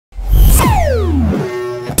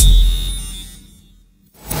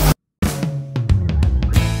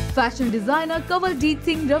Fashion designer Kanwaljeet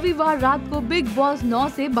Singh रविवार रात को बिग बॉस 9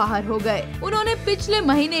 से बाहर हो गए। उन्होंने पिछले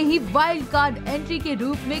महीने ही वाइल्ड कार्ड एंट्री के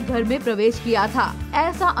रूप में घर में प्रवेश किया था।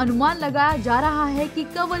 ऐसा अनुमान लगाया जा रहा है कि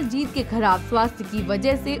कंवलजीत के खराब स्वास्थ्य की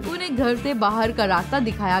वजह से उन्हें घर से बाहर का रास्ता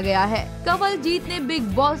दिखाया गया है। कंवलजीत ने बिग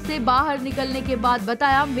बॉस से बाहर निकलने के बाद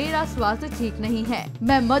बताया, मेरा स्वास्थ्य ठीक नहीं है,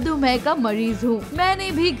 मैं मधुमेह का मरीज हूँ।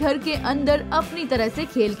 मैंने भी घर के अंदर अपनी तरह से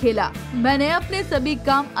खेल खेला, मैंने अपने सभी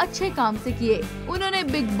काम अच्छे काम से किए। उन्होंने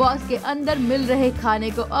बिग बॉस के अंदर मिल रहे खाने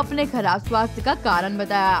को अपने खराब स्वास्थ्य का कारण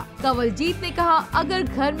बताया। कंवलजीत ने कहा, अगर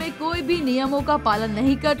घर में कोई भी नियमों का पालन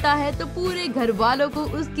नहीं करता है तो पूरे घर वालों को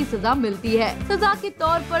उसकी सजा मिलती है। सजा के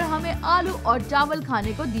तौर पर हमें आलू और चावल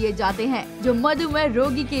खाने को दिए जाते हैं, जो मधुमेह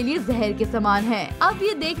रोगी के लिए जहर के समान है। अब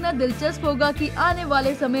ये देखना दिलचस्प होगा कि आने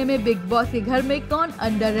वाले समय में बिग बॉस के घर में कौन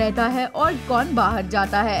अंदर रहता है और कौन बाहर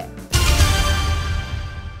जाता है।